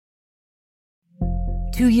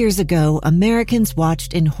2 years ago, Americans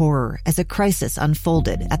watched in horror as a crisis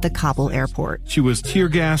unfolded at the Kabul airport. She was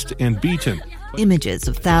tear-gassed and beaten. Images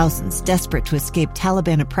of thousands desperate to escape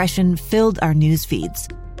Taliban oppression filled our news feeds.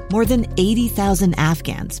 More than 80,000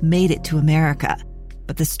 Afghans made it to America.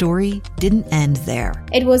 But the story didn't end there.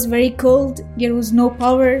 It was very cold. There was no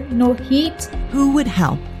power, no heat. Who would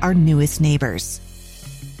help our newest neighbors?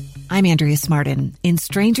 I'm Andrea Smartin. In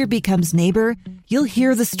Stranger Becomes Neighbor, you'll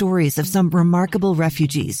hear the stories of some remarkable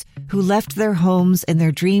refugees who left their homes and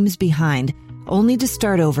their dreams behind, only to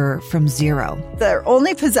start over from zero. Their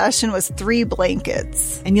only possession was 3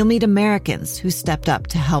 blankets. And you'll meet Americans who stepped up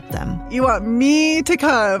to help them. You want me to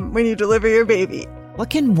come when you deliver your baby. What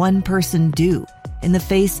can one person do in the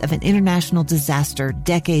face of an international disaster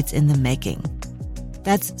decades in the making?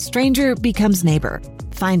 That's Stranger Becomes Neighbor.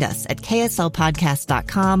 Find us at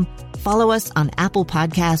kslpodcast.com. Follow us on Apple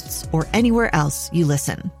Podcasts or anywhere else you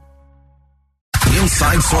listen.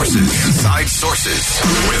 Inside Sources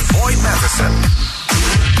with Boyd Matheson.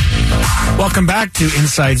 Welcome back to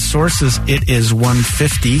Inside Sources. It is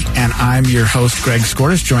 1:50, and I'm your host, Greg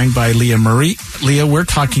Skordas, joined by Leah Murray. Leah, we're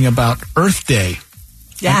talking about Earth Day.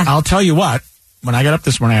 Yeah. And I'll tell you what, when I got up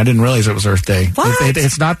this morning, I didn't realize it was Earth Day. What?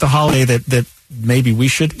 It's not the holiday that maybe we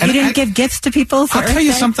should. You didn't give gifts to people for I'll Earth tell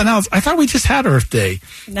you Day? something else. I thought we just had Earth Day.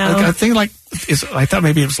 No. I thought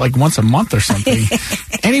maybe it was like once a month or something.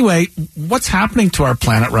 Anyway, what's happening to our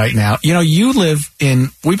planet right now? You know,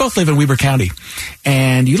 we both live in Weber County,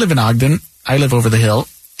 and you live in Ogden. I live over the hill,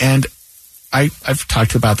 and I've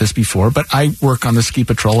talked about this before, but I work on the ski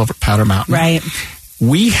patrol over at Powder Mountain. Right.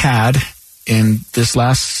 We had, in this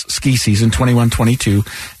last ski season, 21-22,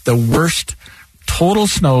 the worst total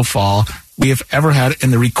snowfall we have ever had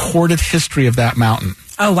in the recorded history of that mountain.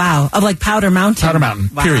 Oh, wow. Of like Powder Mountain. Powder Mountain,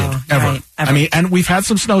 wow. period, ever. Right, ever. I mean, and we've had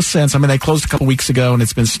some snow since. I mean, they closed a couple weeks ago, and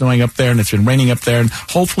it's been snowing up there, and it's been raining up there, and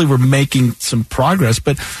hopefully we're making some progress.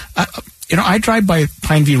 But, I drive by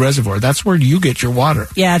Pineview Reservoir. That's where you get your water.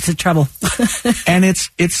 Yeah, it's a trouble. And it's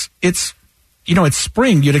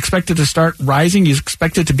spring. You'd expect it to start rising. You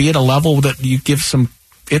expect it to be at a level that you give some.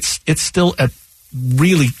 It's still at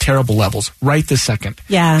really terrible levels right this second.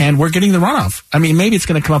 Yeah. And we're getting the runoff. I mean, maybe it's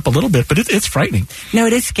going to come up a little bit, but it's frightening. No,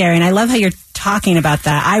 it is scary. And I love how you're talking about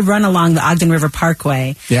that. I run along the Ogden River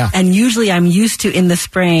Parkway. Yeah. And usually I'm used to, in the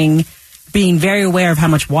spring, being very aware of how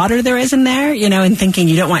much water there is in there, and thinking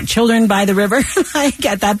you don't want children by the river, like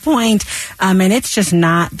at that point. And it's just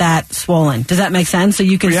not that swollen. Does that make sense? So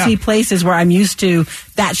you can see places where I'm used to,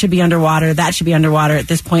 that should be underwater at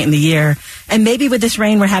this point in the year. And maybe with this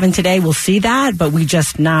rain we're having today, we'll see that, but we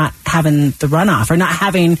just not having the runoff, or not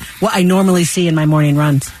having what I normally see in my morning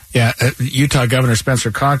runs. Yeah. Utah Governor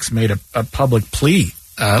Spencer Cox made a public plea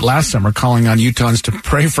last summer, calling on Utahns to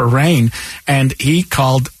pray for rain, and he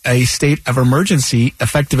called a state of emergency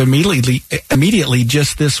effective immediately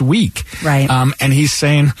just this week. Right. And he's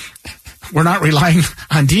saying we're not relying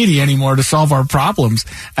on deity anymore to solve our problems.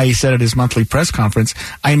 He said at his monthly press conference.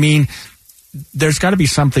 I mean, there's got to be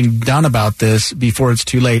something done about this before it's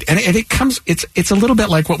too late. And it's a little bit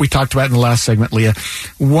like what we talked about in the last segment, Leah.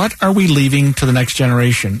 What are we leaving to the next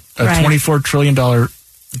generation? A $24 trillion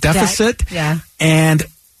deficit, and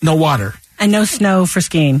no water, and no snow for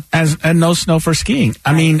skiing, and no snow for skiing.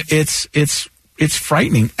 I mean, it's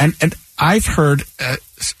frightening. And I've heard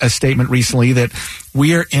a statement recently that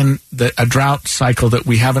we are in a drought cycle that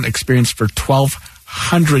we haven't experienced for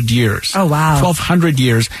 1,200 years. Oh wow, 1,200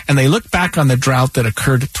 years. And they look back on the drought that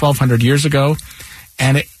occurred 1,200 years ago,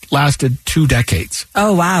 and it lasted 2 decades.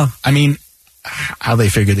 Oh wow. I mean, how they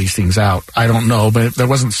figure these things out, I don't know, but there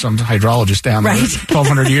wasn't some hydrologist down there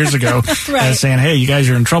 1,200 years ago saying, "Hey, you guys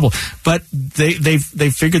are in trouble." But they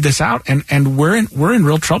figured this out, and we're in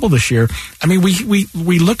real trouble this year. I mean,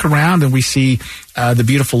 we look around and we see the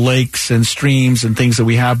beautiful lakes and streams and things that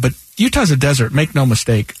we have, but Utah's a desert. Make no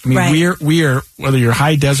mistake. I mean, we are whether you're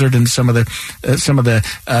high desert in some of the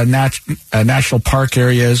national park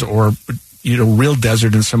areas, or real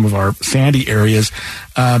desert in some of our sandy areas,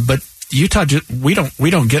 but Utah, we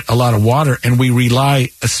don't get a lot of water, and we rely,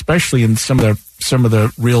 especially in some of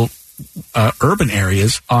the real urban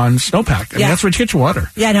areas, on snowpack. I mean, that's where you get your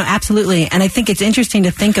water. Yeah, no, absolutely. And I think it's interesting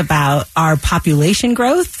to think about our population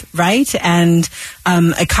growth, right? And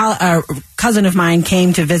a cousin of mine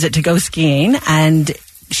came to visit to go skiing, and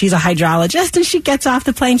she's a hydrologist, and she gets off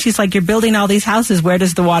the plane. She's like, "You're building all these houses. Where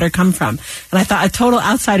does the water come from?" And I thought a total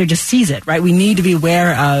outsider just sees it, right? We need to be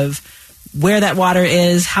aware of where that water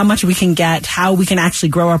is, how much we can get, how we can actually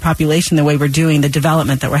grow our population the way we're doing, the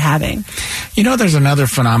development that we're having. There's another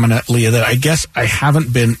phenomena, Leah, that I guess I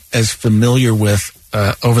haven't been as familiar with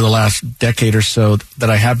over the last decade or so that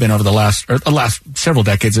I have been over the last several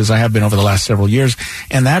decades as I have been over the last several years,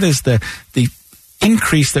 and that is the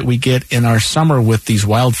increase that we get in our summer with these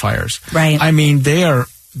wildfires. Right. I mean, they're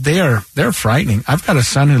frightening. I've got a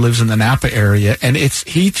son who lives in the Napa area, and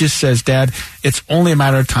he just says, Dad, it's only a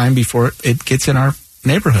matter of time before it gets in our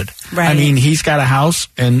neighborhood. Right. I mean, he's got a house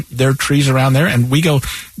and there are trees around there, and we go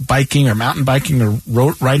biking or mountain biking or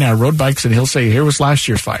riding our road bikes, and he'll say, here was last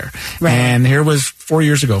year's fire. Right. And here was 4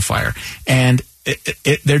 years ago fire. And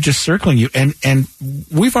they're just circling you. And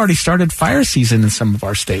we've already started fire season in some of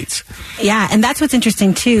our states. Yeah, and that's what's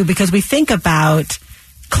interesting, too, because we think about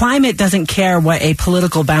climate doesn't care what a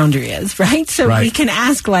political boundary is, right? So we can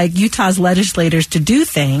ask, like, Utah's legislators to do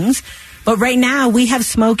things, but right now we have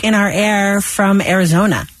smoke in our air from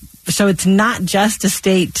Arizona. So it's not just a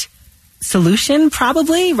state solution,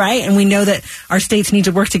 probably, right? And we know that our states need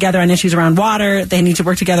to work together on issues around water. They need to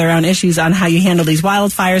work together around issues on how you handle these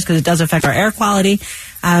wildfires, because it does affect our air quality.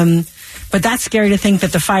 But that's scary to think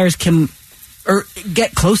that the fires can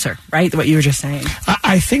get closer, right? What you were just saying.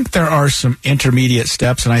 I think there are some intermediate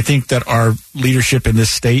steps, and I think that our leadership in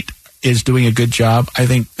this state is doing a good job. I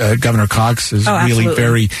think Governor Cox is really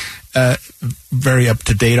very up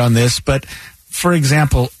to date on this. But for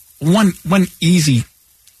example, one easy,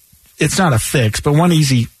 it's not a fix, but one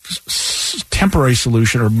easy temporary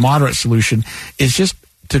solution or moderate solution is just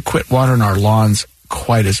to quit watering our lawns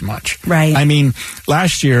quite as much. Right. I mean,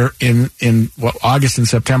 last year in August and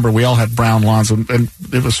September, we all had brown lawns, and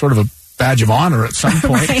it was sort of a badge of honor at some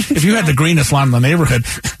point. Right. If you had the greenest lawn in the neighborhood,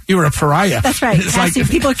 you were a pariah. That's right.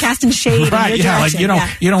 People are casting shade. Right. In your direction.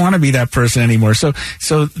 You don't want to be that person anymore. So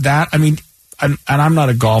that, I mean, and I'm not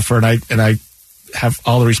a golfer, and I have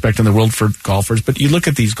all the respect in the world for golfers, but you look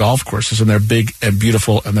at these golf courses, and they're big and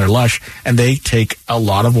beautiful and they're lush, and they take a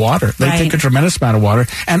lot of water. They take a tremendous amount of water,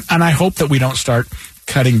 and I hope that we don't start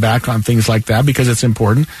cutting back on things like that, because it's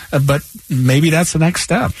important, but maybe that's the next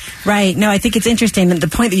step. Right. No, I think it's interesting, the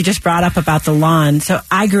point that you just brought up about the lawn. So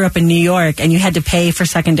I grew up in New York, and you had to pay for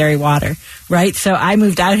secondary water, right? So I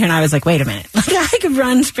moved out here, and I was like, wait a minute, like, I could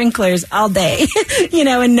run sprinklers all day,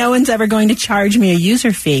 and no one's ever going to charge me a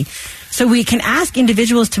user fee. So we can ask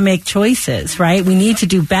individuals to make choices, right? We need to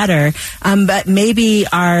do better, but maybe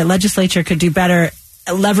our legislature could do better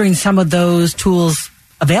leveraging some of those tools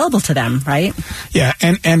available to them, right? Yeah,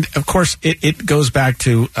 and of course it goes back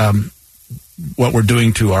to what we're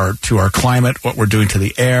doing to our climate, what we're doing to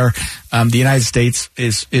the air. The United States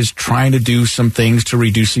is trying to do some things to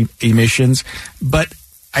reduce emissions, but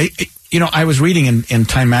I was reading in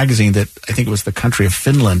Time magazine that I think it was the country of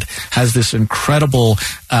Finland has this incredible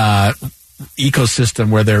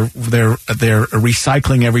ecosystem where they're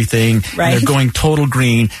recycling everything, right. And they're going total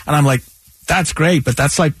green, and I'm like, that's great, but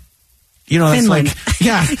that's like, that's Finland. like,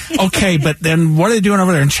 yeah, okay, but then what are they doing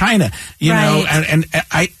over there in China? Right. And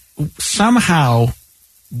I somehow,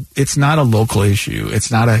 it's not a local issue. It's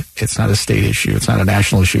not a state issue. It's not a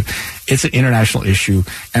national issue. It's an international issue,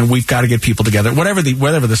 and we've got to get people together. Whatever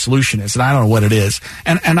the solution is, and I don't know what it is.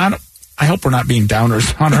 And I hope we're not being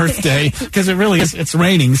downers on Earth Day, because it really is. It's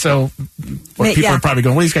raining, so people are probably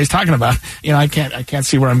going, "What are these guys talking about?" I can't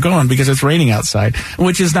see where I'm going because it's raining outside,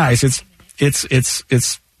 which is nice.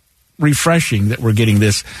 It's refreshing that we're getting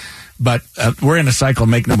this. But we're in a cycle,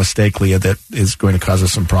 make no mistake, Leah, that is going to cause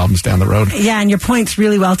us some problems down the road. Yeah, and your point's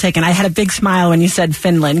really well taken. I had a big smile when you said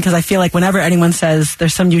Finland, because I feel like whenever anyone says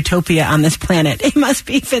there's some utopia on this planet, it must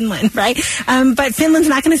be Finland, right? But Finland's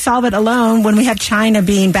not going to solve it alone when we have China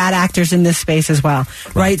being bad actors in this space as well,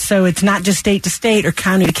 right? So it's not just state to state or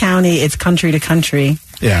county to county, it's country to country.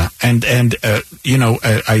 Yeah, and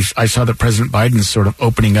I saw that President Biden's sort of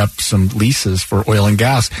opening up some leases for oil and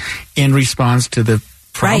gas in response to the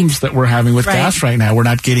problems that we're having with gas right now. We're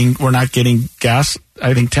not getting gas.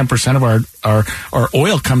 I think 10% of our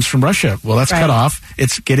oil comes from Russia. Well, that's cut off.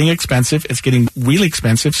 It's getting expensive. It's getting really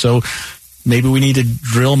expensive. So maybe we need to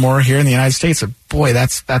drill more here in the United States. Boy,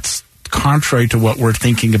 that's contrary to what we're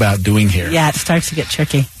thinking about doing here. Yeah, it starts to get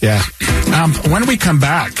tricky. Yeah. When we come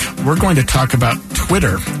back, we're going to talk about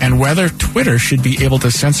Twitter and whether Twitter should be able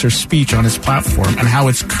to censor speech on its platform and how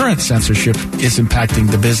its current censorship is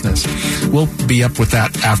impacting the business. We'll be up with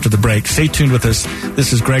that after the break. Stay tuned with us.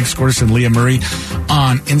 This is Greg Skordas and Leah Murray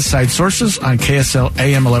on Inside Sources on KSL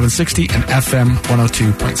AM 1160 and FM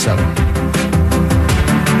 102.7.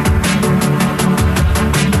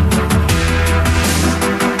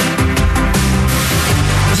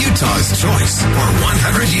 Utah's choice for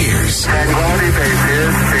 100 years. Tranquility Base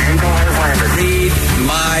here. The Eagle has landed. Read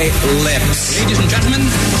my my lips. Ladies and gentlemen,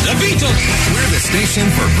 the Beatles. We're the station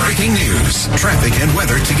for breaking news, traffic and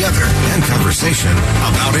weather together, and conversation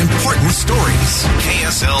about important stories.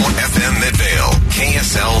 KSL FM Midvale,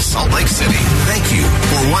 KSL Salt Lake City. Thank you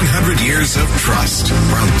for 100 years of trust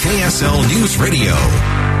from KSL News Radio.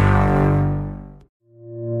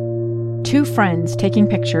 Two friends taking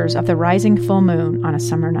pictures of the rising full moon on a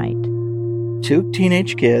summer night. Two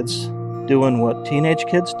teenage kids doing what teenage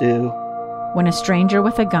kids do. When a stranger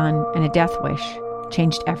with a gun and a death wish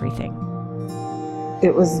changed everything.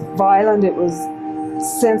 It was violent, it was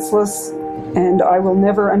senseless, and I will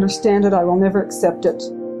never understand it, I will never accept it.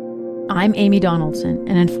 I'm Amy Donaldson,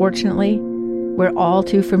 and unfortunately, we're all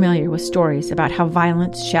too familiar with stories about how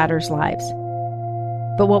violence shatters lives.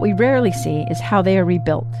 But what we rarely see is how they are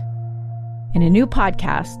rebuilt. In a new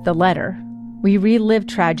podcast, The Letter, we relive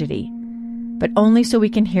tragedy, but only so we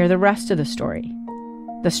can hear the rest of the story.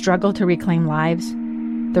 The struggle to reclaim lives,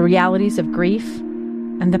 the realities of grief,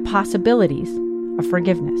 and the possibilities of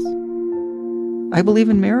forgiveness. I believe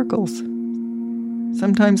in miracles.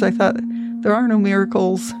 Sometimes I thought, there are no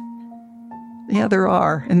miracles. Yeah, there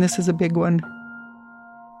are, and this is a big one.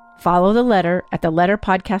 Follow The Letter at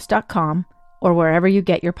theletterpodcast.com or wherever you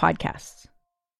get your podcasts.